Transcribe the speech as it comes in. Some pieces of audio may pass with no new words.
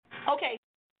Okay.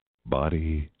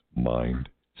 Body, Mind,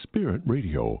 Spirit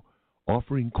Radio,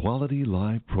 offering quality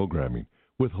live programming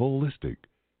with holistic,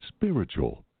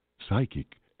 spiritual, psychic,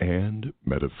 and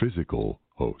metaphysical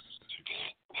hosts.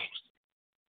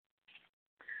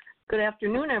 Good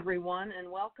afternoon, everyone,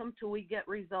 and welcome to We Get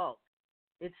Results.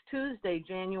 It's Tuesday,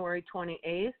 January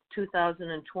 28th,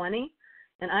 2020,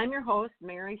 and I'm your host,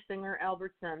 Mary Singer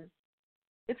Albertson.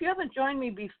 If you haven't joined me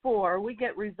before, We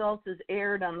Get Results is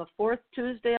aired on the fourth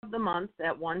Tuesday of the month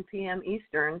at 1 p.m.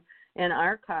 Eastern and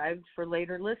archived for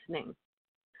later listening.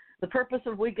 The purpose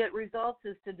of We Get Results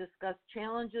is to discuss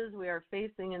challenges we are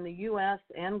facing in the U.S.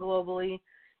 and globally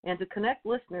and to connect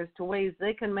listeners to ways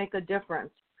they can make a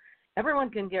difference. Everyone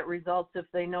can get results if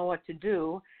they know what to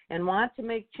do and want to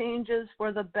make changes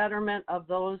for the betterment of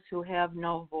those who have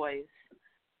no voice.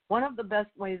 One of the best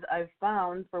ways I've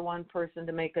found for one person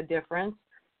to make a difference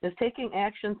is taking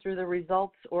action through the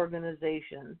Results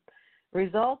organization.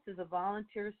 Results is a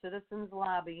volunteer citizens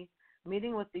lobby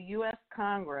meeting with the U.S.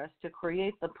 Congress to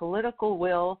create the political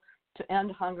will to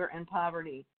end hunger and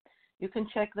poverty. You can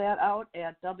check that out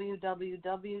at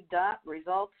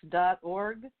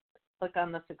www.results.org. Click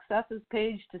on the Successes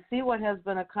page to see what has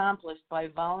been accomplished by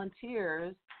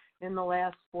volunteers in the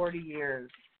last 40 years.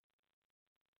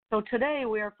 So today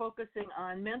we are focusing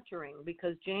on mentoring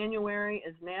because January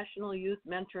is National Youth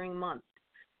Mentoring Month.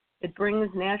 It brings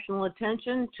national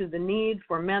attention to the need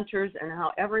for mentors and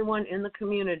how everyone in the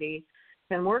community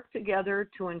can work together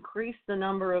to increase the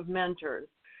number of mentors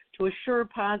to assure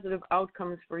positive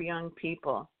outcomes for young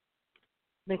people.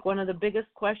 I think one of the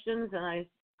biggest questions that I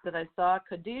saw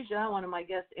Khadijah, one of my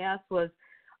guests, asked was,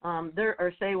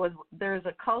 there's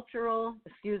a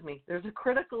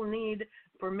critical need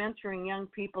for mentoring young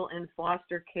people in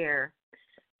foster care.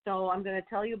 So I'm going to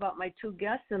tell you about my two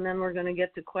guests, and then we're going to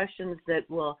get to questions that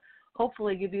will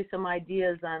hopefully give you some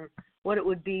ideas on what it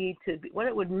would mean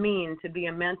to be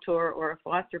a mentor or a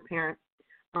foster parent.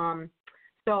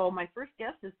 So my first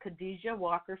guest is Khadijah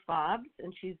Walker-Fobbs,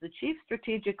 and she's the Chief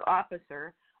Strategic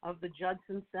Officer of the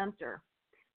Judson Center.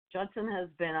 Judson has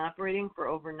been operating for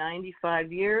over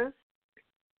 95 years,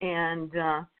 and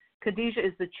Khadijah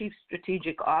is the Chief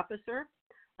Strategic Officer.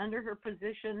 Under her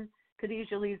position,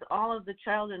 Khadijah leads all of the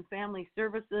Child and Family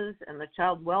Services and the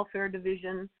Child Welfare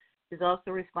Division. She's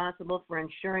also responsible for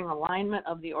ensuring alignment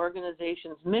of the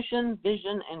organization's mission,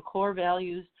 vision, and core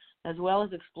values, as well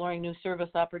as exploring new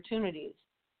service opportunities.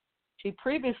 She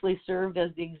previously served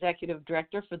as the Executive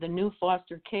Director for the New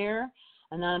Foster Care,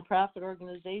 a nonprofit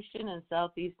organization in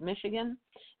Southeast Michigan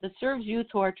that serves youth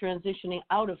who are transitioning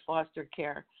out of foster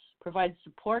care, provides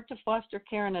support to foster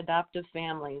care and adoptive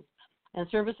families, and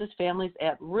services families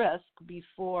at risk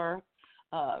before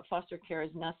foster care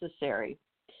is necessary.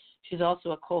 She's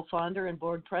also a co-founder and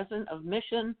board president of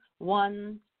Mission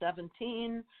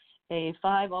 117, a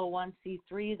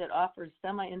 501c3 that offers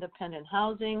semi-independent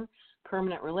housing,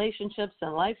 permanent relationships,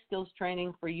 and life skills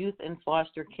training for youth in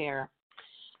foster care.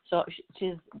 So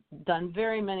she's done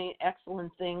very many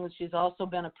excellent things. She's also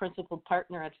been a principal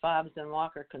partner at Fobbs and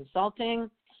Walker Consulting,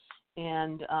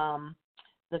 and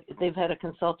they've had a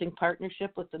consulting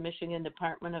partnership with the Michigan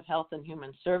Department of Health and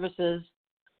Human Services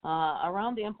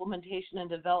around the implementation and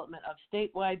development of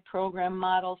statewide program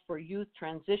model for youth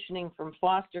transitioning from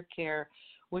foster care,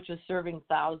 which is serving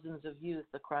thousands of youth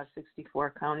across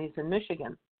 64 counties in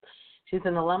Michigan. She's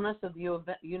an alumnus of the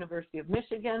University of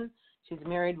Michigan. She's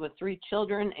married with 3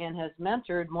 children and has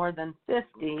mentored more than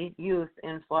 50 youth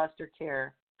in foster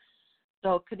care.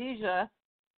 So, Khadijah,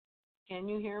 can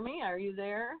you hear me? Are you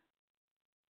there?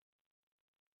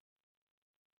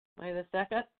 Wait a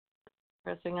second.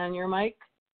 Pressing on your mic.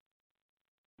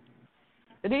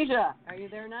 Khadijah, are you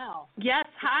there now? Yes.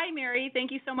 Hi, Mary.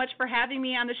 Thank you so much for having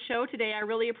me on the show today. I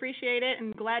really appreciate it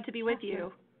and glad to be with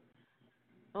you.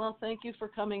 Well, thank you for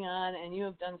coming on, and you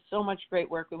have done so much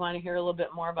great work. We want to hear a little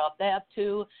bit more about that,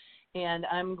 too. And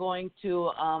I'm going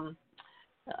to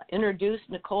introduce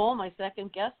Nicole, my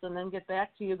second guest, and then get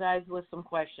back to you guys with some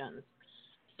questions.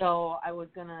 So I was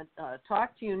going to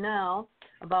talk to you now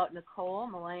about Nicole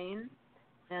Mullane,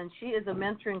 and she is a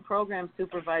mentoring program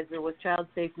supervisor with Child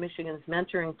Safe Michigan's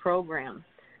mentoring program.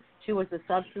 She was a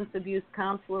substance abuse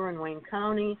counselor in Wayne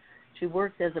County. She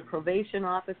worked as a probation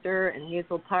officer in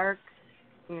Hazel Park,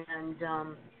 and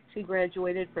she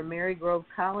graduated from Mary Grove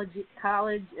College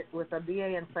with a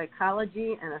BA in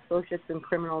psychology and associates in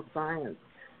criminal science.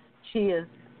 She is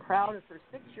proud of her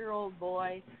 6-year-old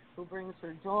boy who brings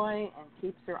her joy and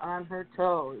keeps her on her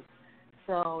toes.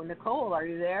 So, Nicole, are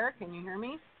you there? Can you hear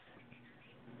me?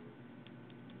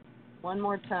 One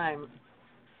more time.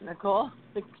 Nicole,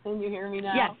 can you hear me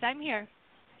now? Yes, I'm here.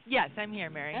 Yes, I'm here,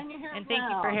 Mary. Can you hear and thank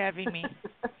you for having me.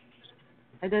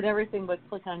 I did everything but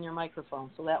click on your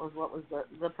microphone, so that was what was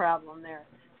the problem there.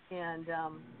 And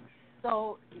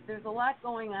so there's a lot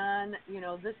going on.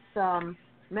 This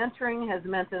mentoring has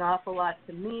meant an awful lot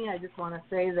to me. I just want to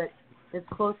say that it's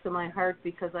close to my heart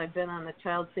because I've been on the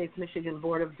Child Safe Michigan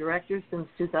Board of Directors since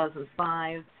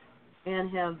 2005 and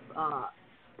have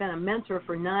been a mentor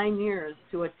for 9 years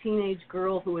to a teenage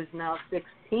girl who is now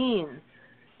 16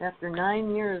 after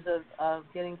 9 years of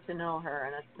getting to know her,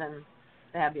 and it's been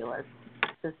fabulous.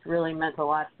 It's really meant a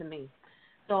lot to me.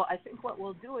 So I think what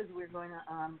we'll do is we're going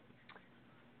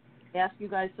to ask you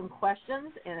guys some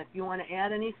questions, and if you want to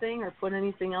add anything or put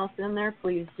anything else in there,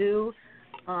 please do.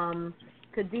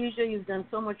 Khadijah, you've done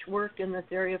so much work in this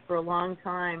area for a long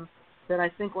time that I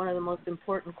think one of the most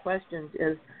important questions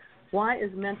is, why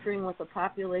is mentoring with a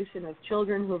population of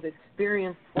children who have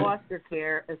experienced foster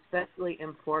care especially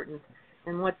important,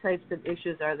 and what types of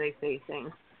issues are they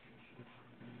facing?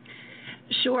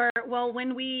 Sure. Well,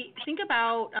 when we think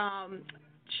about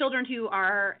children who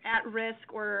are at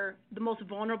risk or the most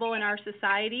vulnerable in our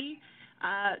society,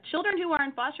 children who are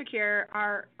in foster care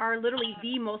are literally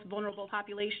the most vulnerable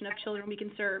population of children we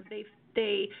can serve.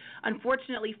 They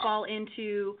unfortunately fall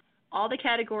into all the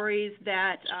categories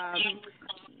that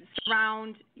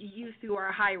surround youth who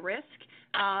are high risk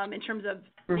in terms of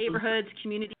neighborhoods,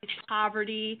 communities,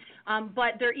 poverty,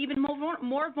 but they're even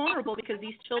more vulnerable because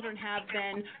these children have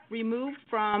been removed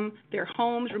from their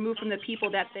homes, removed from the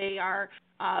people that they are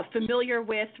familiar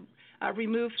with,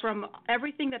 removed from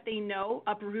everything that they know,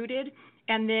 uprooted,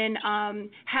 and then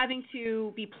having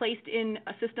to be placed in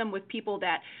a system with people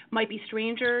that might be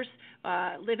strangers,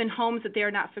 live in homes that they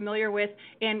are not familiar with,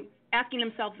 and asking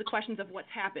themselves the questions of what's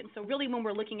happened. So really when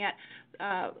we're looking at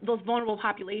those vulnerable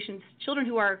populations, children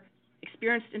who are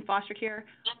experienced in foster care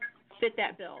fit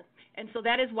that bill. And so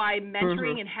that is why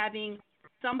mentoring and having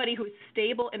somebody who's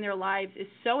stable in their lives is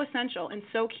so essential and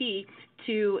so key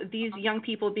to these young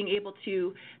people being able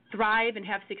to thrive and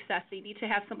have success. They need to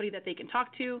have somebody that they can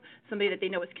talk to, somebody that they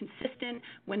know is consistent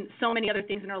when so many other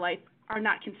things in their life are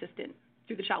not consistent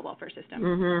through the child welfare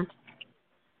system.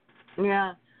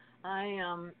 Yeah,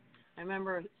 I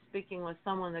remember speaking with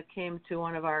someone that came to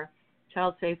one of our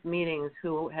Child Safe meetings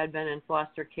who had been in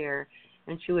foster care,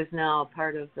 and she was now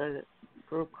part of the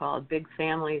group called Big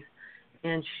Families,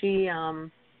 and she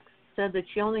said that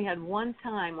she only had one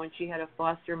time when she had a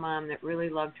foster mom that really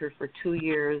loved her for 2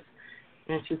 years,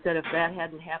 and she said if that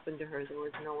hadn't happened to her, there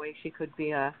was no way she could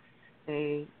be a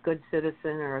good citizen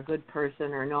or a good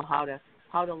person or know how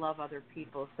to love other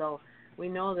people. So we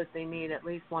know that they need at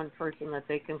least one person that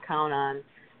they can count on,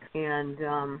 and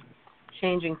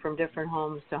changing from different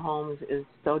homes to homes is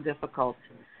so difficult.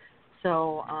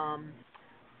 So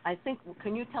I think,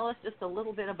 can you tell us just a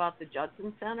little bit about the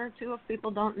Judson Center, too, if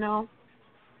people don't know?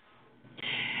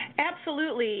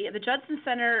 Absolutely. The Judson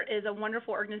Center is a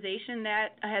wonderful organization that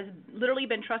has literally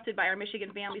been trusted by our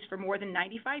Michigan families for more than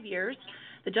 95 years.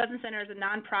 The Judson Center is a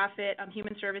nonprofit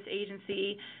human service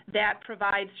agency that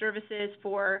provides services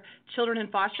for children in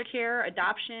foster care,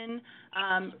 adoption,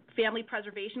 family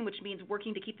preservation, which means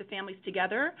working to keep the families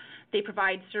together. They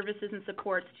provide services and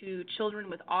supports to children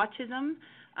with autism,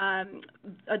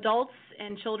 adults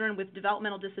and children with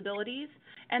developmental disabilities,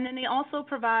 and then they also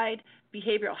provide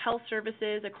behavioral health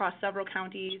services across several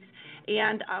counties,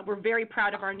 and we're very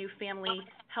proud of our new family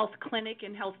health clinic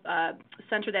and health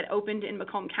center that opened in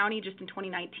Macomb County just in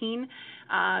 2019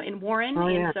 in Warren. Oh,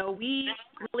 yeah. And so we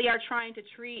really are trying to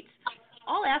treat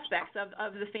all aspects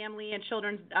of the family and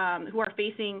children who are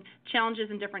facing challenges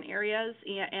in different areas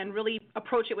and really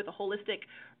approach it with a holistic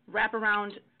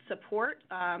wraparound support.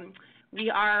 We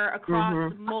are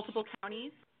across multiple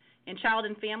counties, and Child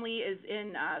and Family is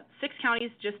in 6 counties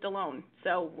just alone.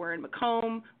 So we're in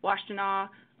Macomb, Washtenaw,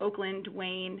 Oakland,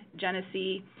 Wayne,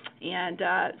 Genesee, and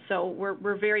so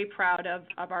we're very proud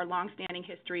of our longstanding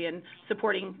history in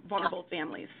supporting vulnerable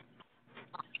families.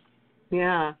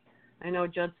 Yeah, I know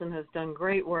Judson has done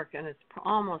great work, and it's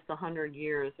almost 100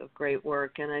 years of great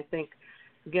work, and I think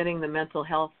getting the mental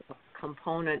health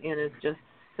component in is just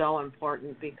so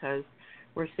important because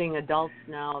we're seeing adults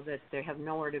now that they have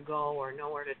nowhere to go or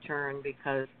nowhere to turn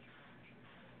because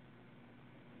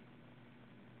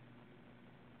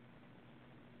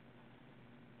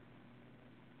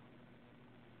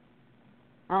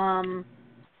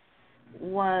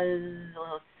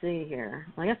let's see here.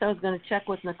 I guess I was going to check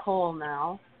with Nicole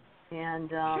now. And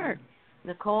Sure.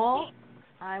 Nicole,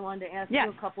 I wanted to ask you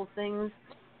a couple things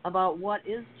about what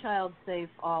is Child Safe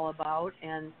all about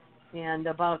and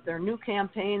about their new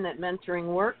campaign that Mentoring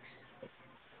Works.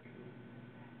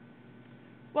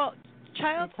 Well,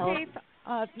 Child Safe,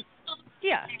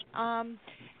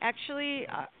 Actually,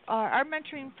 our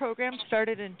mentoring program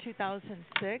started in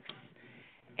 2006,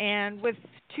 and with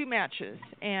 2 matches.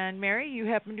 And Mary, you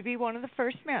happened to be one of the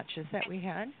first matches that we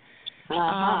had.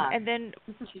 And then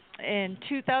in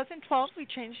 2012, we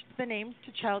changed the name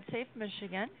to Child Safe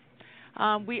Michigan.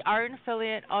 We are an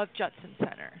affiliate of Judson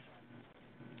Center.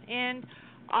 And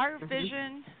our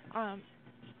vision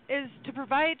is to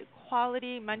provide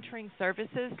quality mentoring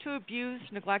services to abused,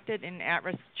 neglected, and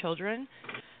at-risk children,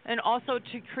 and also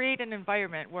to create an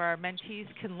environment where our mentees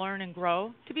can learn and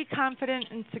grow to be confident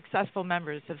and successful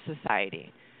members of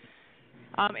society.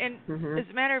 And as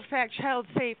a matter of fact, Child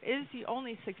Safe is the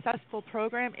only successful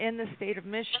program in the state of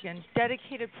Michigan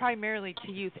dedicated primarily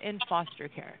to youth in foster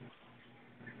care.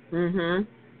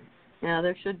 Yeah,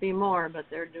 there should be more, but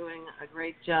they're doing a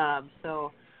great job.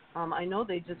 So I know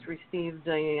they just received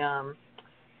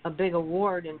a big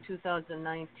award in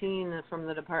 2019 from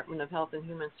the Department of Health and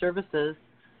Human Services,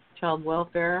 Child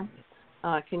Welfare.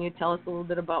 Can you tell us a little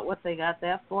bit about what they got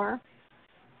that for?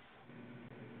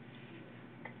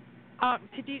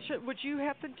 Khadijah, would you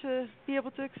happen to be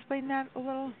able to explain that a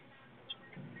little?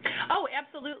 Oh,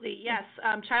 absolutely, yes.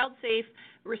 Child Safe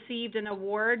received an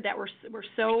award that we're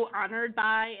so honored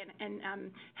by and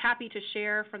happy to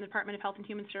share from the Department of Health and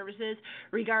Human Services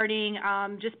regarding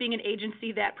just being an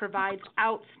agency that provides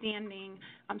outstanding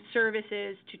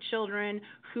services to children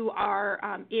who are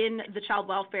in the child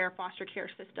welfare foster care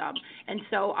system. And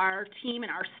so our team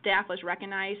and our staff was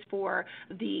recognized for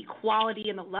the quality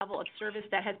and the level of service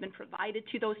that has been provided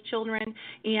to those children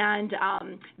and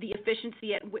the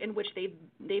efficiency in which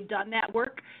they've done that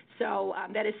work. So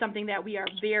that is something that we are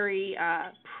very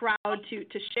proud to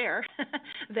share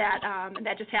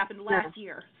that just happened last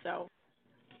year. So.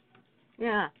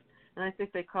 Yeah, and I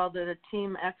think they called it a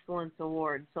Team Excellence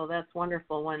Award. So that's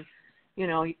wonderful when, you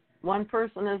know, one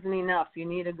person isn't enough. You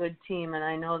need a good team, and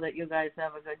I know that you guys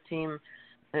have a good team,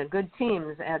 good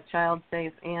teams at Child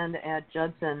Safe and at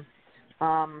Judson.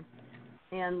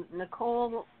 And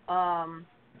Nicole,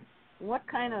 what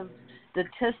kind of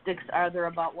statistics are there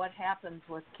about what happens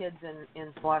with kids in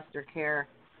foster care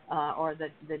or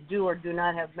that do or do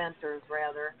not have mentors,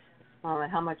 rather,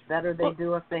 and how much better they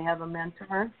do if they have a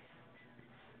mentor?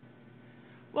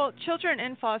 Well, children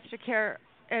in foster care,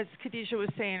 as Khadijah was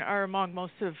saying, are among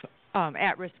most of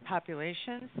at-risk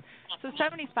populations. So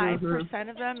 75%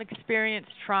 of them experience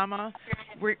trauma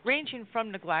ranging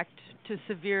from neglect to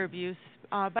severe abuse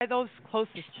by those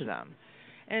closest to them.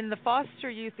 And the foster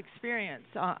youth experience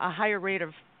a higher rate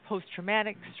of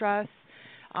post-traumatic stress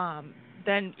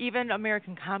than even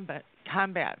American combat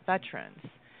veterans.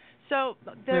 So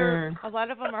a lot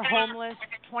of them are homeless,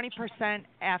 20%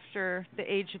 after the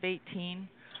age of 18,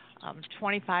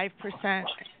 25%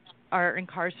 are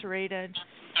incarcerated.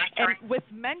 And with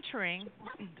mentoring,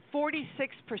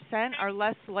 46% are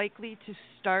less likely to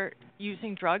start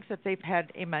using drugs if they've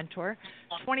had a mentor.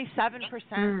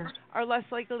 27% are less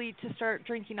likely to start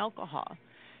drinking alcohol.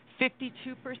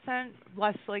 52%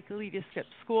 less likely to skip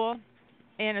school.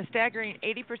 And a staggering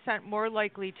 80% more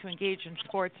likely to engage in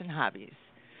sports and hobbies.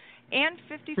 And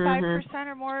 55%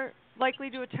 are more likely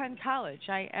to attend college.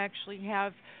 I actually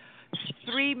have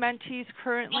 3 mentees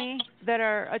currently that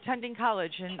are attending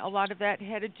college, and a lot of that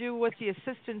had to do with the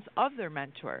assistance of their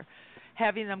mentor,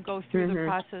 having them go through the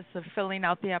process of filling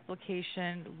out the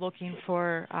application, looking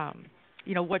for,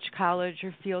 which college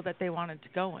or field that they wanted to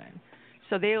go in.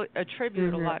 So they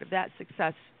attribute a lot of that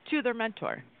success to their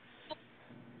mentor.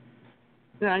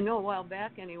 Yeah, I know a while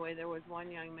back anyway, there was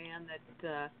one young man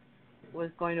that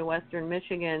was going to Western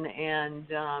Michigan and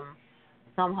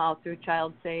somehow through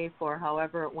Child Safe or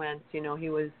however it went, he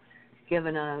was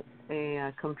given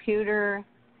a computer,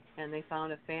 and they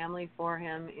found a family for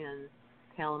him in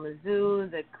Kalamazoo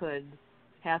that could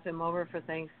have him over for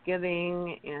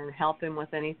Thanksgiving and help him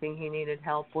with anything he needed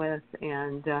help with.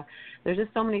 And there's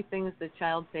just so many things that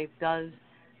Child Safe does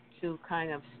to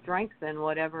kind of strengthen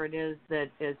whatever it is that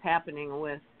is happening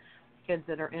with kids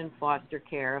that are in foster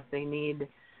care. If they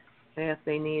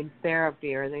need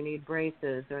therapy or they need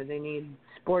braces or they need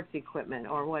sports equipment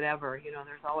or whatever,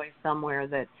 there's always somewhere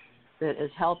that is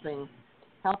helping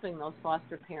those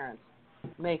foster parents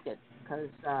make it, because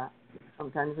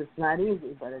sometimes it's not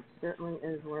easy, but it certainly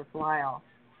is worthwhile.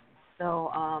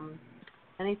 So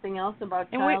anything else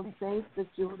about Child Safe that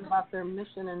you heard about their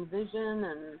mission and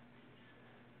vision?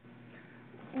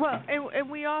 Well, and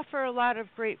we offer a lot of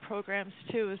great programs,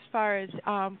 too, as far as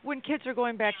when kids are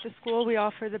going back to school, we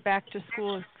offer the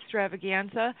back-to-school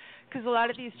extravaganza, because a lot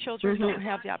of these children don't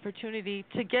have the opportunity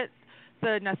to get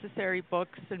the necessary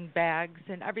books and bags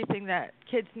and everything that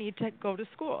kids need to go to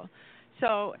school.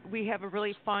 So we have a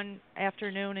really fun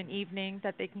afternoon and evening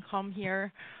that they can come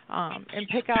here and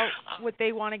pick out what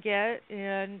they want to get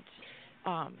and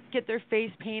get their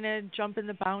face painted, jump in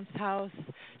the bounce house.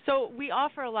 So we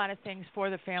offer a lot of things for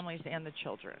the families and the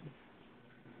children.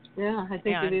 Yeah, I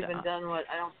think you've even done what,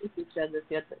 I don't think you said this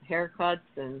yet, but haircuts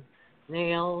and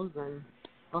nails and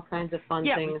all kinds of fun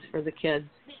things for the kids.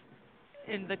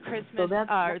 In the Christmas,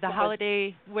 the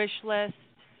holiday wish list,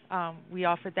 we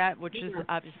offered that, which is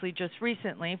obviously just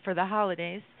recently for the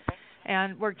holidays,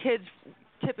 and where kids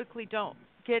typically don't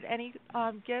get any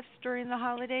gifts during the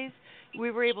holidays,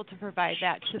 we were able to provide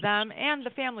that to them and the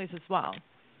families as well,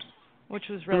 which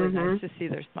was really nice to see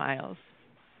their smiles.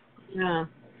 Yeah.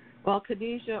 Well,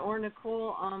 Khadijah or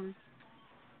Nicole,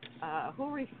 who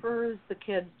refers the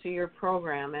kids to your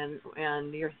program?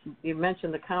 And you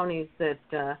mentioned the counties that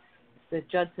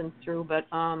Judson's through, but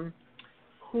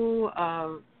who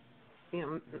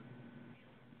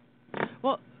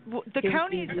Well, the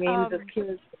counties. Names of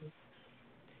kids.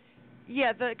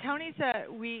 Yeah, the counties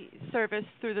that we service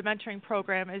through the mentoring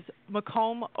program is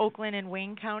Macomb, Oakland, and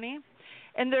Wayne County.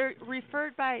 And they're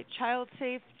referred by Child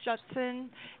Safe, Judson,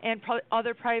 and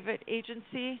other private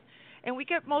agency. And we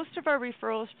get most of our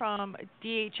referrals from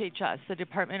DHHS, the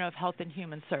Department of Health and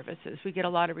Human Services. We get a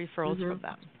lot of referrals from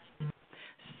them.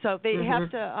 So they have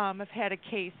to have had a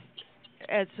case,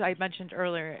 as I mentioned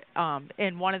earlier,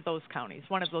 in one of those counties,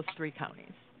 one of those 3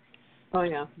 counties. Oh,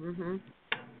 yeah.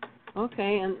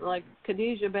 Okay, and like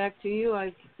Khadijah, back to you.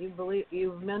 You believe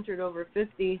you've mentored over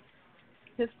 50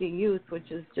 youth, which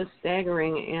is just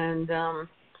staggering. And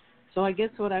so I guess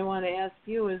what I want to ask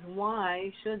you is,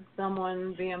 why should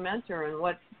someone be a mentor, and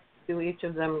what do each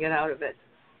of them get out of it?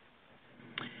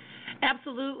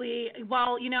 Absolutely.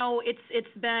 Well, it's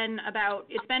been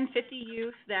 50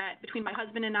 youth that between my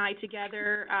husband and I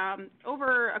together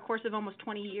over a course of almost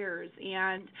 20 years,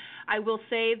 and I will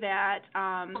say that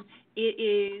it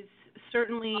is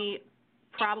certainly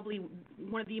probably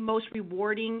one of the most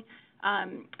rewarding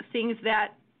things that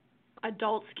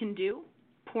adults can do,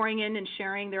 pouring in and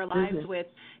sharing their lives with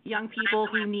young people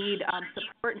who need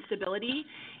support and stability.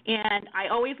 And I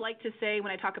always like to say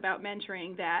when I talk about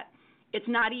mentoring that it's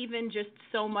not even just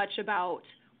so much about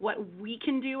what we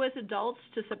can do as adults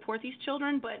to support these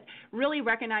children, but really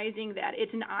recognizing that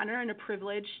it's an honor and a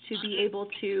privilege to be able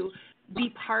to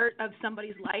be part of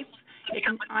somebody's life. It's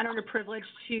an honor and a privilege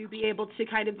to be able to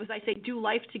kind of, as I say, do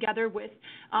life together with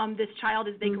this child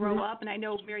as they grow up. And I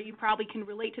know, Mary, you probably can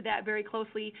relate to that very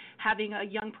closely, having a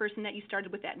young person that you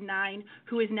started with at 9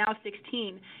 who is now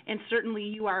 16. And certainly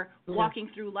you are walking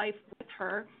through life with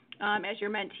her as your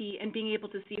mentee and being able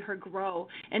to see her grow.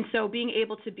 And so being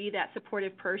able to be that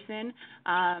supportive person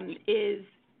is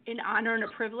an honor and a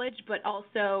privilege, but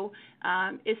also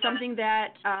is something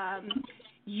that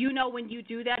when you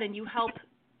do that and you help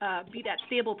be that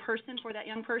stable person for that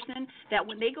young person, that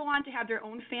when they go on to have their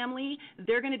own family,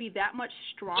 they're going to be that much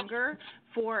stronger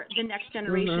for the next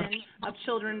generation of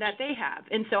children that they have.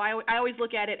 And so I always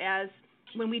look at it as,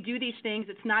 when we do these things,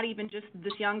 it's not even just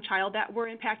this young child that we're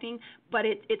impacting, but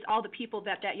it's all the people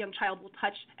that young child will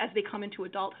touch as they come into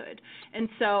adulthood. And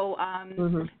so,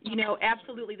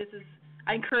 absolutely,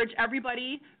 I encourage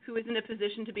everybody who is in a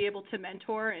position to be able to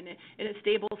mentor in a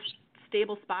stable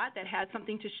spot that has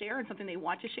something to share and something they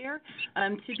want to share,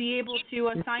 to be able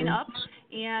to sign up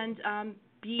and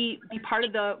be part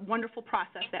of the wonderful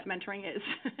process that mentoring is.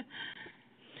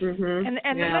 And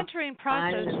the mentoring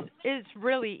process is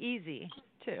really easy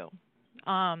too.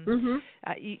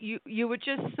 You would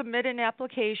just submit an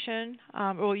application,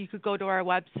 or you could go to our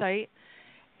website,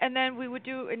 and then we would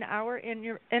do an hour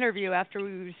interview after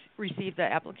we receive the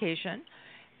application.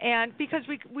 And because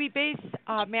we base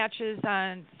matches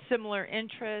on similar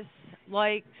interests,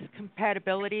 likes,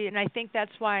 compatibility, and I think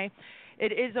that's why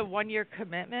it is a 1-year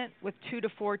commitment with 2 to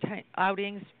 4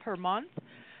 outings per month.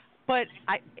 But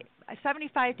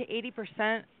 75 to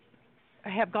 80%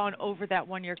 have gone over that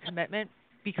 1-year commitment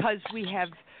because we have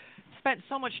spent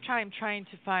so much time trying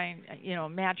to find,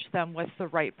 match them with the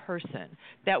right person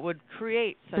that would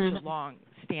create such a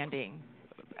long-standing,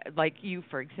 like you,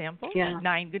 for example,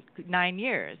 9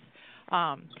 years.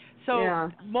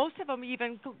 Most of them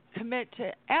even commit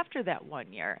to after that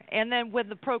 1 year. And then when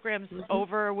the program's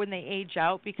over, when they age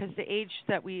out, because the age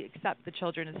that we accept the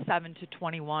children is 7 to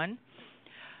 21,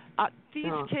 these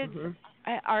kids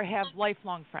have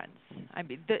lifelong friends. I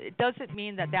mean, it doesn't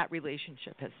mean that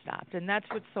relationship has stopped, and that's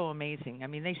what's so amazing. I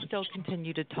mean, they still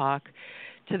continue to talk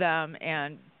to them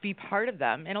and be part of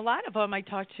them. And a lot of them I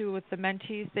talk to with the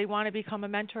mentees, they want to become a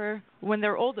mentor when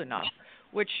they're old enough,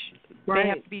 which they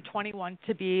have to be 21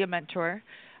 to be a mentor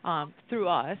through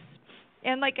us.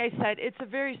 And like I said, it's a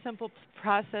very simple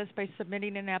process by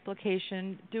submitting an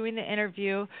application, doing the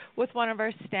interview with one of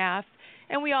our staff,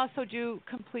 and we also do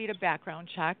complete a background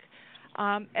check,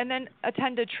 and then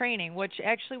attend a training, which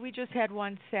actually we just had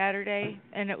one Saturday,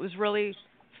 and it was really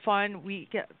fun. We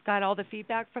got all the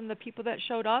feedback from the people that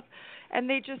showed up, and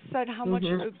they just said how much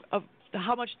of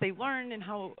how much they learned and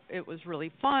how it was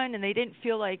really fun, and they didn't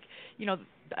feel like,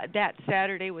 that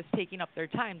Saturday was taking up their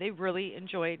time. They really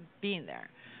enjoyed being there.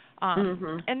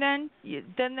 And then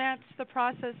that's the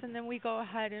process, and then we go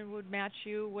ahead and would match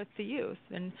you with the youth.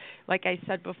 And like I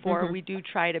said before, we do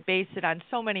try to base it on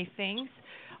so many things.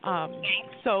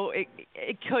 So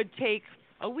it could take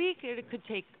a week, it could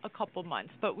take a couple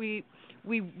months, but we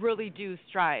really do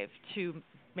strive to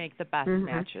make the best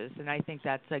matches, and I think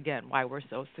that's, again, why we're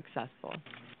so successful.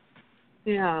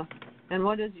 Yeah. And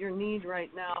what is your need right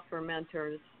now for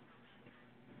mentors?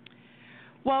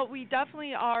 Well, we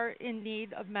definitely are in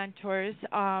need of mentors,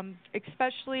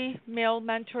 especially male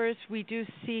mentors. We do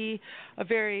see a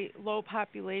very low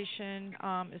population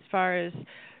as far as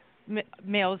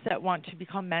males that want to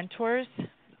become mentors.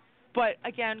 But,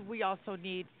 again, we also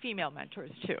need female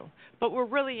mentors, too. But we're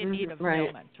really in need of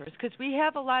male mentors because we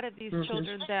have a lot of these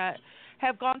children that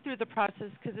have gone through the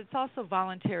process, because it's also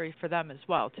voluntary for them as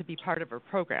well to be part of our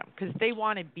program, because they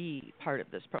want to be part of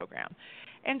this program.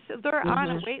 And so they're on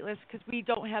a wait list because we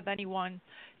don't have anyone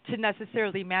to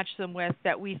necessarily match them with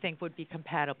that we think would be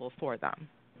compatible for them.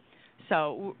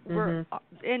 So we're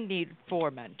in need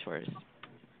for mentors.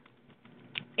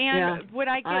 And what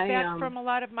I get back from a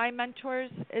lot of my mentors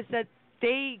is that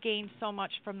they gain so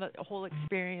much from the whole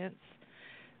experience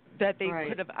that they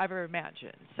could have ever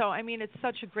imagined. So, I mean, it's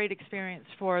such a great experience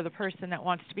for the person that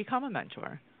wants to become a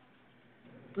mentor.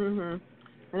 And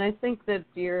I think that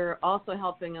you're also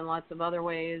helping in lots of other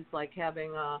ways, like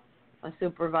having a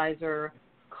supervisor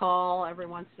call every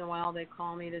once in a while. They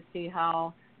call me to see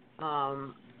how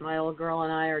my little girl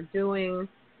and I are doing.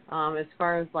 As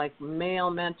far as like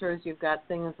male mentors, you've got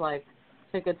things like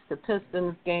tickets to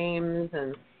Pistons games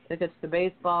and tickets to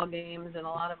baseball games and a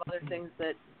lot of other things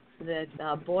that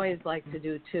boys like to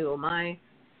do too.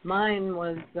 Mine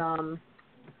was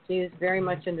she's very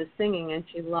much into singing, and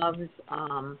she loves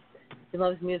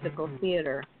musical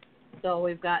theater. So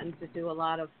we've gotten to do a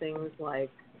lot of things like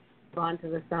gone to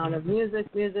the Sound of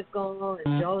Music musical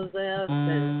and Joseph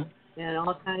and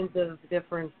all kinds of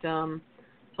different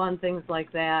fun things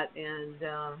like that, and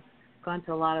gone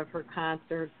to a lot of her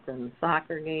concerts and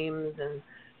soccer games and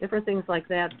different things like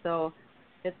that. So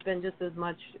it's been just as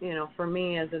much, for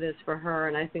me as it is for her,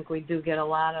 and I think we do get a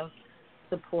lot of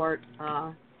support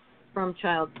from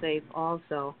Child Safe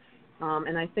also.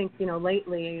 And I think,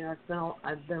 lately,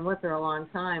 I've been with her a long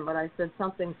time, but I said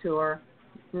something to her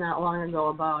not long ago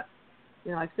about,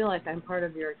 I feel like I'm part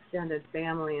of your extended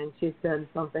family, and she said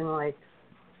something like,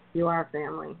 you are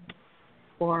family,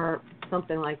 or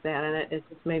something like that, and it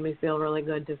just made me feel really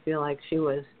good to feel like she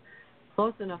was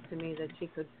close enough to me that she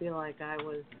could feel like I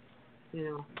was,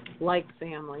 like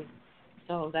family.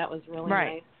 So that was really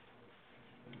nice.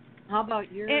 How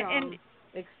about your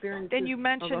experience? And you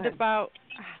mentioned about,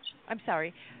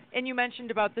 and you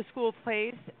mentioned about the school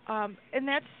plays, and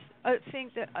that's a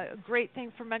great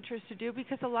thing for mentors to do,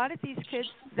 because a lot of these kids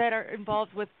that are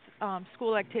involved with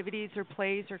school activities or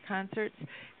plays or concerts,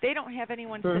 they don't have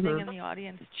anyone sitting in the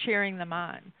audience cheering them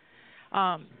on.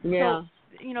 So,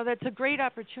 that's a great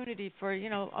opportunity for,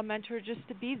 a mentor just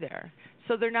to be there.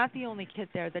 So they're not the only kid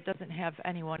there that doesn't have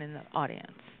anyone in the audience.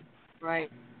 Right.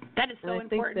 That is so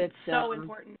important. So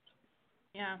important.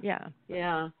 Yeah.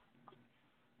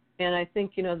 And I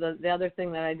think, the other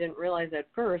thing that I didn't realize at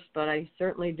first, but I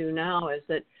certainly do now, is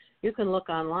that you can look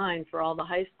online for all the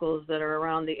high schools that are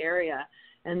around the area,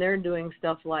 and they're doing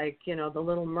stuff like, The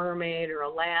Little Mermaid or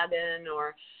Aladdin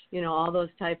or, all those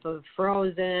type of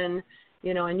Frozen,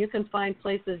 and you can find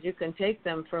places you can take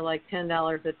them for like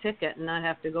 $10 a ticket and not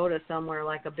have to go to somewhere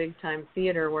like a big-time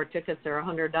theater where tickets are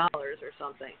 $100 or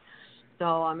something.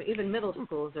 So even middle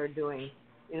schools are doing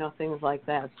things like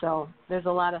that. So there's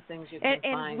a lot of things you can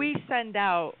find. And we send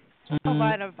out a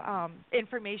lot of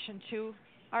information to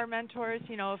our mentors.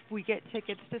 If we get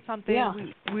tickets to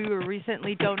something, we were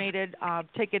recently donated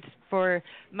tickets for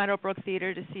Meadowbrook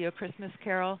Theater to see A Christmas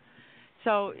Carol.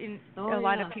 So a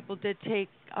lot of people did take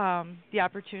the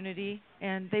opportunity,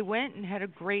 and they went and had a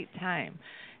great time.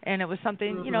 And it was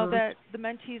something, that the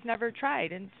mentees never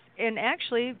tried. And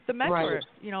actually, the mentor,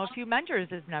 a few mentors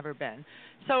has never been.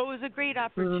 So it was a great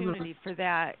opportunity for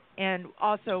that. And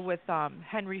also with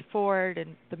Henry Ford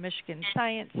and the Michigan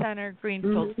Science Center,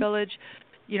 Greenfield Village,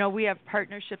 we have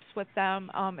partnerships with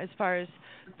them as far as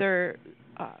their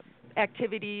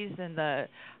activities and the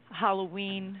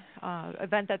Halloween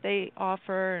event that they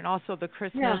offer, and also the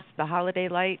Christmas, Yeah. the holiday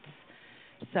lights.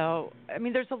 So, I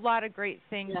mean, there's a lot of great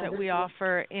things Yeah, that we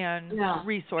offer and yeah.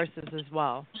 resources as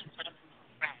well.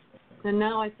 And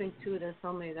now I think too, there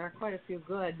are quite a few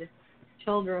good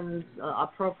children's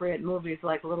appropriate movies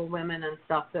like Little Women and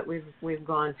stuff that we've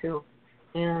gone to,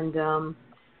 and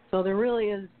so there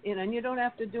really is, and you don't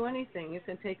have to do anything. You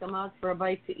can take them out for a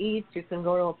bite to eat. You can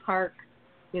go to a park.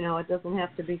 It doesn't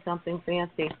have to be something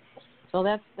fancy. So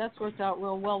that's worked out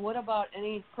real well. What about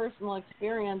any personal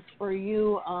experience for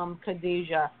you,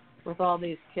 Khadijah, with all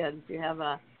these kids? Do you have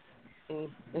a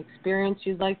experience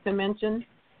you'd like to mention?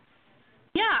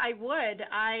 Yeah, I would.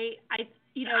 I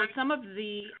some of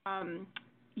the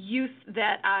youth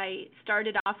that I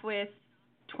started off with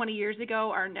 20 years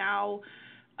ago are now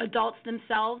adults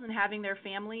themselves and having their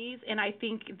families, and I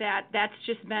think that that's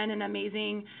just been an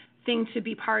amazing thing to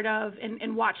be part of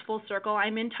and watch full circle.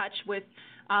 I'm in touch with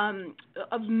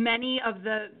of many of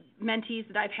the mentees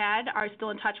that I've had are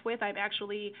still in touch with. I'm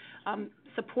actually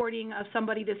supporting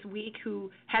somebody this week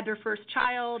who had their first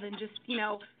child and just,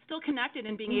 still connected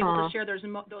and being able to share those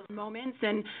moments.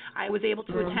 And I was able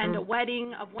to attend a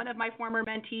wedding of one of my former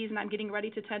mentees, and I'm getting ready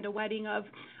to attend a wedding of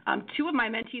two of my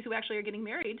mentees who actually are getting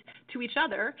married to each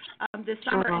other this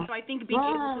summer. And so I think being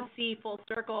able to see full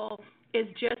circle is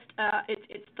just,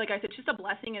 it's like I said, just a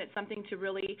blessing, and it's something to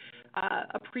really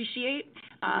appreciate.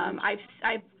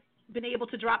 I've been able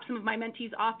to drop some of my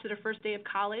mentees off to their first day of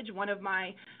college. One of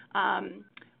my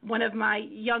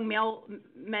young male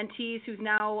mentees who's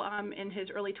now in his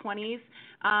early 20s,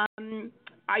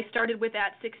 I started with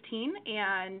at 16,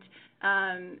 and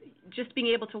just being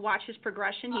able to watch his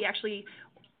progression. He actually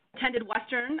attended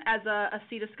Western as a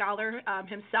CETA scholar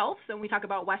himself, so when we talk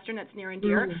about Western, that's near and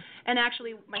dear. And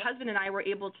actually, my husband and I were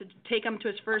able to take him to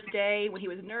his first day when he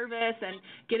was nervous and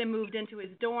get him moved into his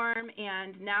dorm,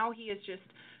 and now he is just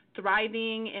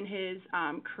thriving in his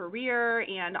career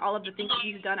and all of the things that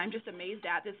he's done. I'm just amazed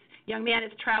at. This young man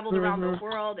has traveled around the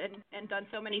world and done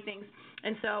so many things.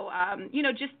 And so,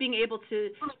 just being able to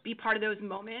be part of those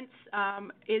moments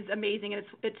is amazing. And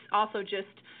it's also just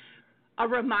a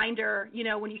reminder,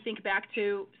 when you think back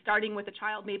to starting with a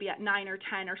child maybe at 9 or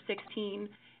 10 or 16,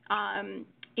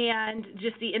 and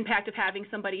just the impact of having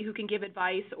somebody who can give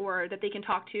advice or that they can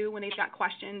talk to when they've got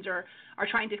questions or are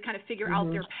trying to kind of figure out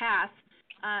their path,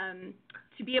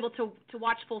 to be able to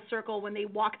watch full circle when they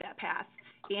walk that path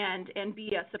and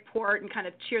be a support and kind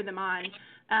of cheer them on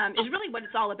is really what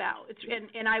it's all about.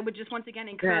 And I would just once again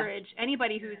encourage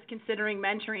anybody who's considering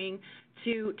mentoring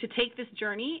to take this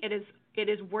journey. It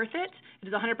is worth it. It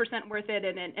is 100% worth it,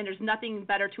 and there's nothing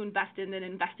better to invest in than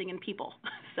investing in people.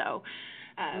 So,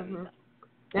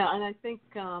 yeah, and I think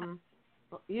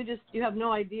you have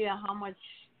no idea how much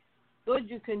good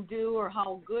you can do or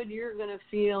how good you're going to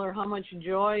feel or how much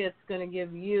joy it's going to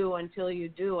give you until you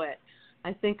do it.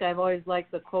 I think I've always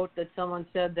liked the quote that someone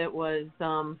said that was,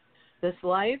 this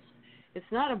life,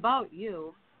 it's not about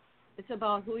you. It's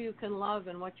about who you can love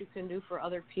and what you can do for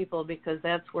other people, because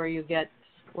that's where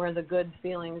the good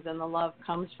feelings and the love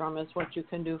comes from, is what you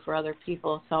can do for other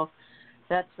people. So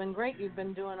that's been great. You've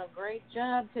been doing a great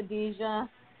job, Khadijah.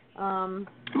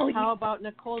 How about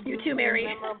Nicole? You too, Mary.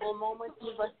 Memorable moment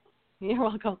You're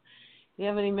welcome. Do you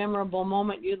have any memorable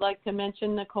moment you'd like to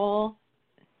mention, Nicole?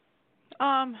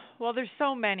 Well, there's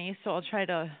so many, so I'll try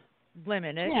to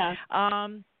limit it. Yeah.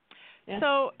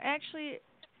 So actually,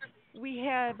 we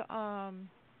have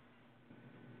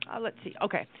let's see.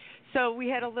 Okay, so we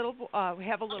have a little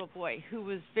boy who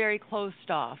was very closed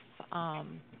off.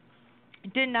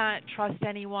 Did not trust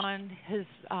anyone. His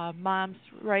mom's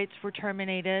rights were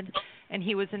terminated, and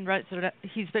he's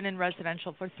been in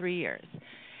residential for 3 years.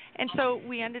 And so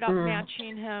we ended up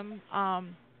matching him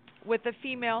with a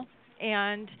female,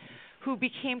 and who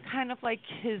became kind of like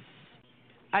his.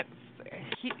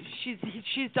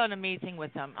 She's done amazing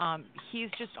with him. He's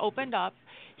just opened up.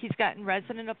 He's gotten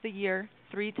Resident of the Year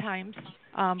 3 times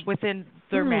within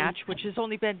their match, which has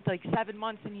only been like 7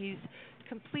 months, and he's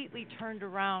completely turned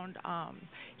around.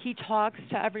 He talks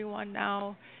to everyone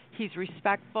now. He's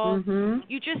respectful.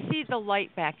 You just see the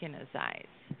light back in his eyes.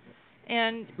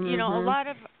 And a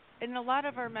lot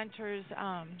of our mentors,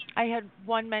 I had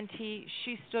one mentee,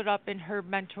 she stood up in her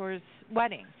mentor's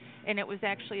wedding, and it was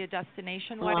actually a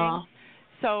destination wedding.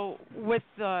 So with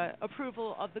the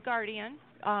approval of the guardian,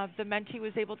 the mentee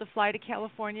was able to fly to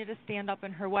California to stand up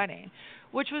in her wedding,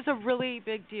 which was a really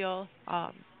big deal,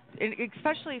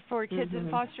 especially for kids in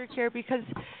foster care, because,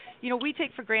 we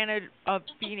take for granted of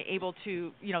being able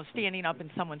to, standing up in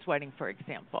someone's wedding, for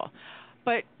example.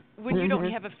 But when you don't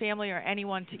have a family or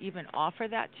anyone to even offer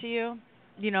that to you,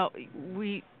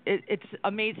 it's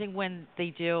amazing when they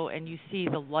do, and you see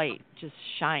the light just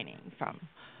shining from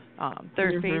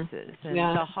their faces and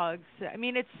the hugs. I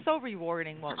mean, it's so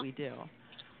rewarding what we do.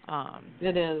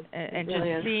 It is. And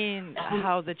just seeing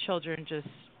how the children just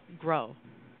grow.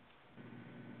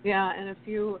 Yeah, and if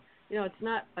it's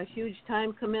not a huge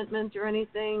time commitment or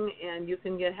anything, and you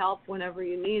can get help whenever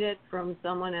you need it from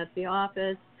someone at the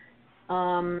office.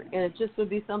 And it just would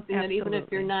be something that even if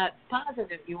you're not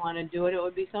positive you want to do it, it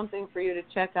would be something for you to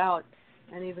check out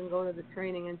and even go to the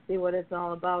training and see what it's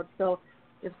all about. So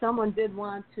if someone did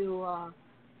want to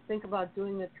think about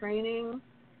doing the training,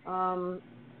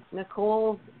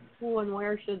 Nicole, who and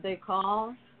where should they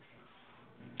call?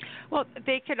 Well,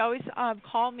 they could always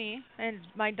call me, and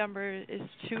my number is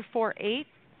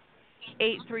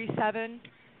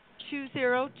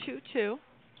 248-837-2022.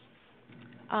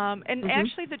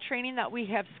 Actually, the training that we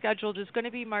have scheduled is going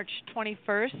to be March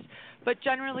 21st. But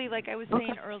generally, like I was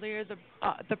saying earlier, the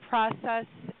process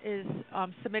is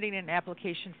submitting an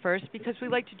application first, because we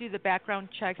like to do the background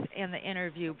checks and the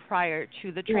interview prior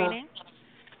to the training.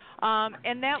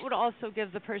 And that would also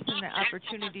give the person the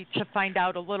opportunity to find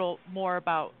out a little more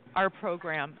about our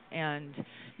program and,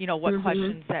 what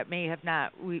questions that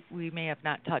we may have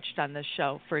not touched on this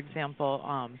show, for example,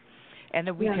 and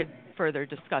then we could further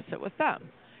discuss it with them.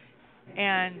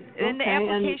 And the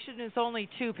application is only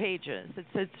 2 pages. It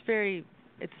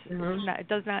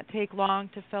does not take long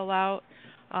to fill out,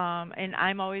 and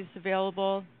I'm always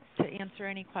available to answer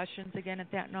any questions again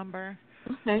at that number.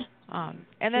 Okay.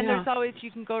 And then there's always,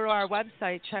 you can go to our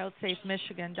website,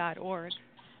 childsafemichigan.org.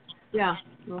 Yeah.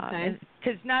 Okay.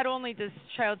 Because not only does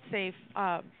ChildSafe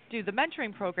do the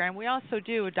mentoring program, we also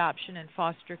do adoption and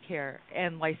foster care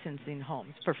and licensing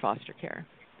homes for foster care.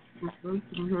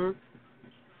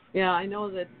 Yeah, I know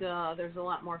that there's a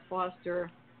lot more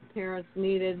foster parents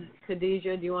needed.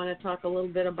 Khadijah, do you want to talk a little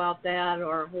bit about that,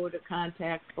 or who to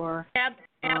contact for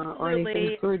or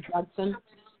anything for Judson?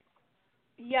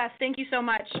 Yes, thank you so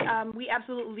much. We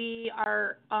absolutely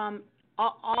are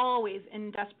always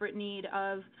in desperate need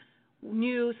of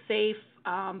new, safe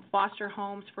foster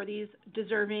homes for these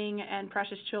deserving and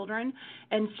precious children.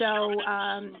 And so,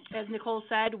 as Nicole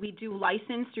said, we do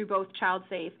license through both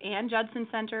ChildSafe and Judson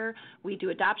Center. We do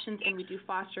adoptions and we do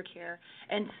foster care.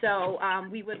 And so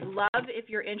we would love, if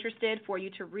you're interested, for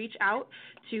you to reach out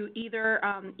to either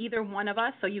one of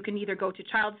us. So you can either go to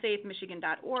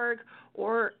childsafemichigan.org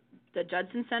or the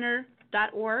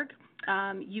JudsonCenter.org.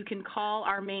 You can call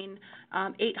our main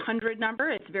 800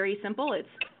 number. It's very simple. It's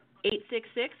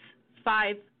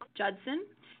 866-5-JUDSON.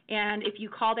 And if you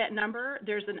call that number,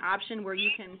 there's an option where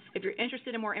you can, if you're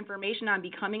interested in more information on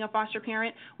becoming a foster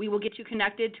parent, we will get you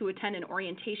connected to attend an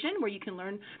orientation where you can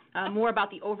learn more about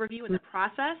the overview and the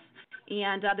process.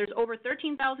 And there's over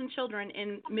 13,000 children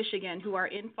in Michigan who are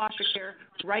in foster care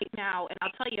right now. And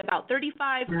I'll tell you, about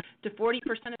 35 to 40%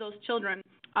 of those children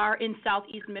are in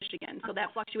southeast Michigan. So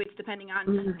that fluctuates depending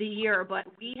on the year. But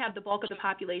we have the bulk of the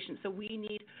population. So we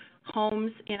need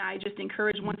homes. And I just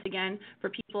encourage, once again, for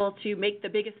people to make the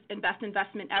biggest investment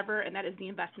ever, and that is the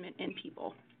investment in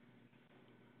people.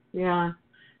 Yeah.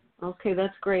 Okay,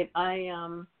 that's great. I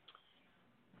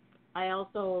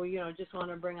also, just want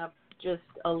to bring up just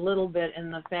a little bit in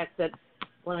the fact that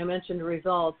when I mentioned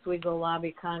results, we go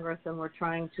lobby Congress, and we're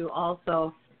trying to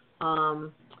also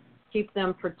keep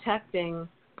them protecting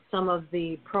some of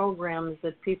the programs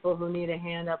that people who need a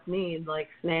hand up need, like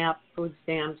SNAP, food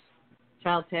stamps,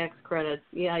 child tax credits,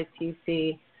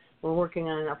 EITC. We're working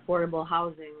on affordable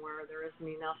housing where there isn't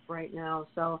enough right now.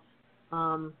 So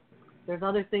there's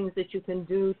other things that you can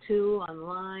do too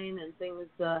online, and things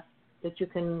that you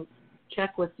can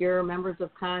check with your members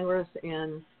of Congress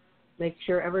and make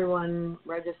sure everyone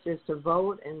registers to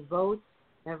vote and votes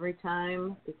every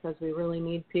time, because we really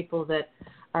need people that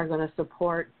are going to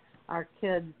support our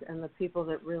kids and the people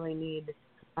that really need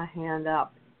a hand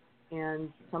up.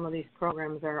 And some of these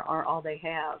programs are all they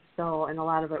have. So, and a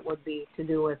lot of it would be to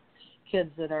do with kids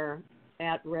that are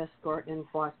at risk or in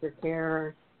foster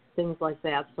care, things like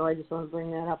that. So I just want to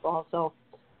bring that up also.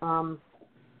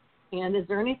 And is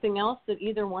there anything else that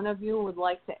either one of you would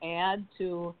like to add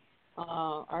to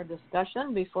our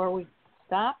discussion before we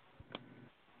stop?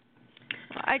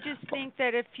 I just think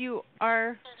that if you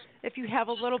have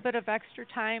a little bit of extra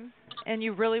time and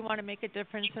you really want to make a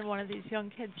difference in one of these young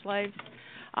kids' lives,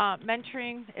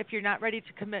 mentoring, if you're not ready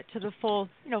to commit to the full,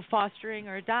 fostering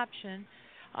or adoption,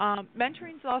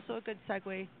 mentoring is also a good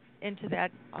segue into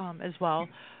that as well.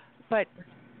 But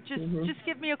just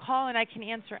give me a call and I can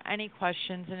answer any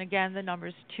questions. And again, the number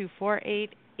is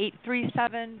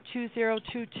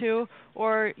 837-2022,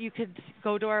 or you could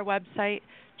go to our website,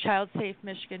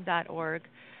 childsafemichigan.org.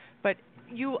 But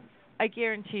I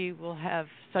guarantee, will have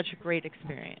such a great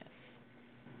experience.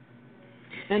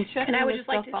 And checking I would this just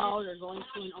like stuff to out or going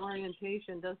to an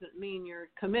orientation doesn't mean you're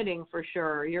committing for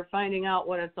sure. You're finding out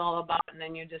what it's all about, and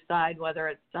then you decide whether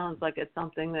it sounds like it's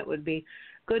something that would be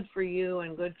good for you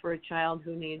and good for a child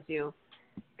who needs you.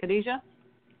 Khadijah?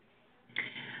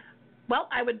 Well,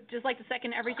 I would just like to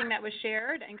second everything that was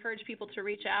shared. I encourage people to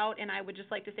reach out, and I would just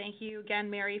like to thank you again,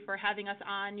 Mary, for having us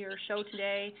on your show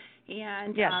today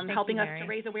and helping us to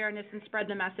raise awareness and spread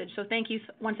the message. So thank you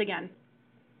once again.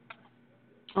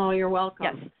 Oh, you're welcome.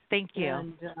 Yes, thank you.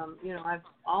 And,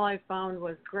 all I found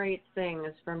was great things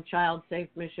from Child Safe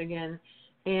Michigan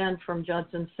and from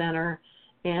Judson Center.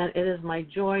 And it is my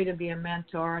joy to be a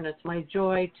mentor, and it's my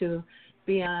joy to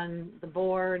be on the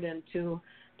board and to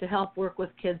help work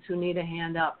with kids who need a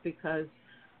hand up, because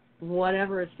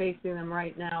whatever is facing them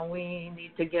right now, we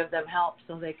need to give them help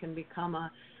so they can become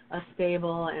a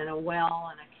stable and a well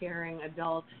and a caring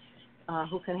adult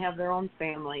who can have their own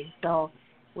family. So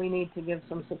we need to give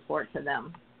some support to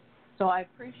them. So I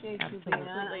appreciate you being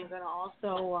on. I'm going to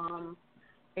also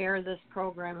air this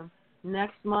program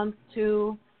next month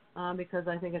too, because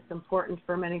I think it's important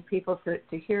for many people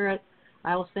to hear it.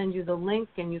 I will send you the link,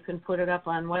 and you can put it up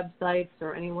on websites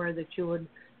or anywhere that you would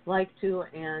like to.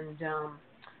 And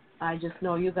I just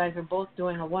know you guys are both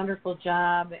doing a wonderful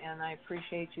job, and I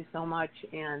appreciate you so much.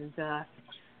 And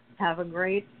have a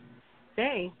great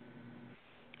day.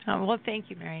 Well, thank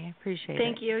you, Mary. I appreciate it.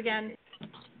 Thank you again.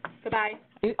 Goodbye.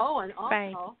 Oh, and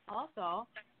also,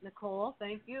 Nicole,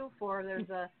 thank you there's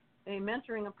a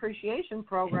mentoring appreciation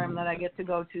program that I get to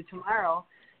go to tomorrow.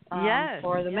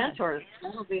 For the mentors.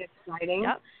 That'll be exciting.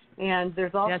 Yep. And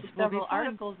there's also several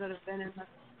articles that have been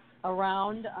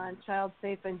around on Child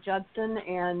Safe and Judson.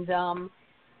 And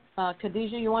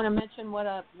Khadijah, you want to mention what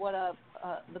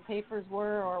the papers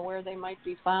were or where they might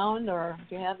be found, or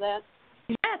do you have that?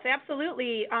 Yes,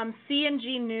 absolutely.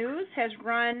 C&G News has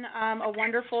run a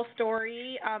wonderful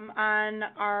story on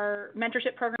our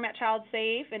mentorship program at Child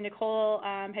Safe, and Nicole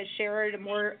has shared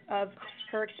more of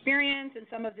her experience and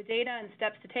some of the data and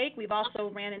steps to take. We've also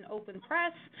ran an open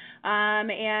press,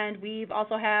 and we've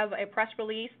also have a press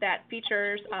release that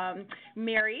features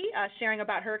Mary sharing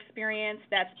about her experience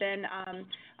that's been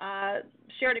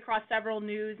shared across several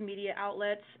news media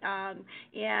outlets.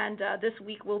 And this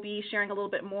week we'll be sharing a little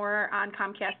bit more on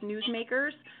Comcast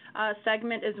Newsmakers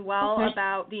segment as well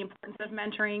about the importance of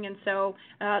mentoring. And so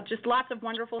just lots of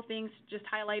wonderful things, just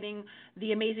highlighting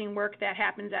the amazing work that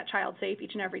happens at Child Safe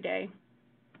each and every day.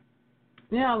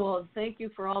 Yeah, well, thank you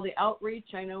for all the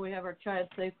outreach. I know we have our Child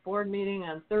Safe board meeting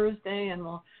on Thursday, and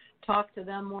we'll talk to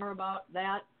them more about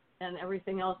that and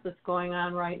everything else that's going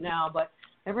on right now. But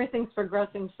everything's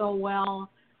progressing so well.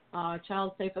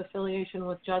 Child Safe affiliation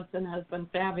with Judson has been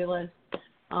fabulous.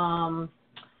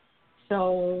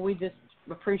 So we just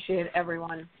appreciate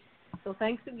everyone. So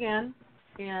thanks again,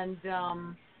 and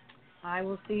I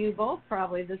will see you both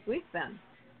probably this week then.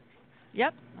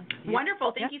 Yep.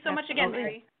 Wonderful. Thank you so much again,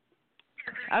 Mary.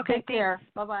 Okay. Take care.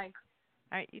 Bye-bye.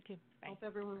 All right, you too. Bye. Hope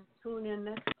everyone tune in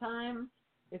next time.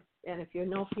 If you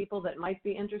know people that might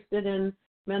be interested in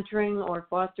mentoring or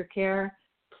foster care,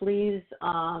 please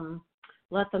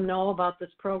let them know about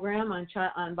this program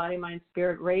on Body, Mind,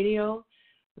 Spirit Radio.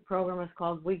 The program is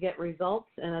called We Get Results,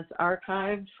 and it's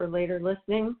archived for later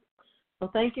listening.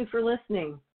 So thank you for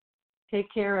listening.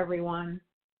 Take care, everyone.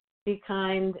 Be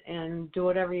kind and do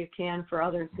whatever you can for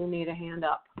others who need a hand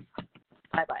up.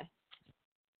 Bye-bye.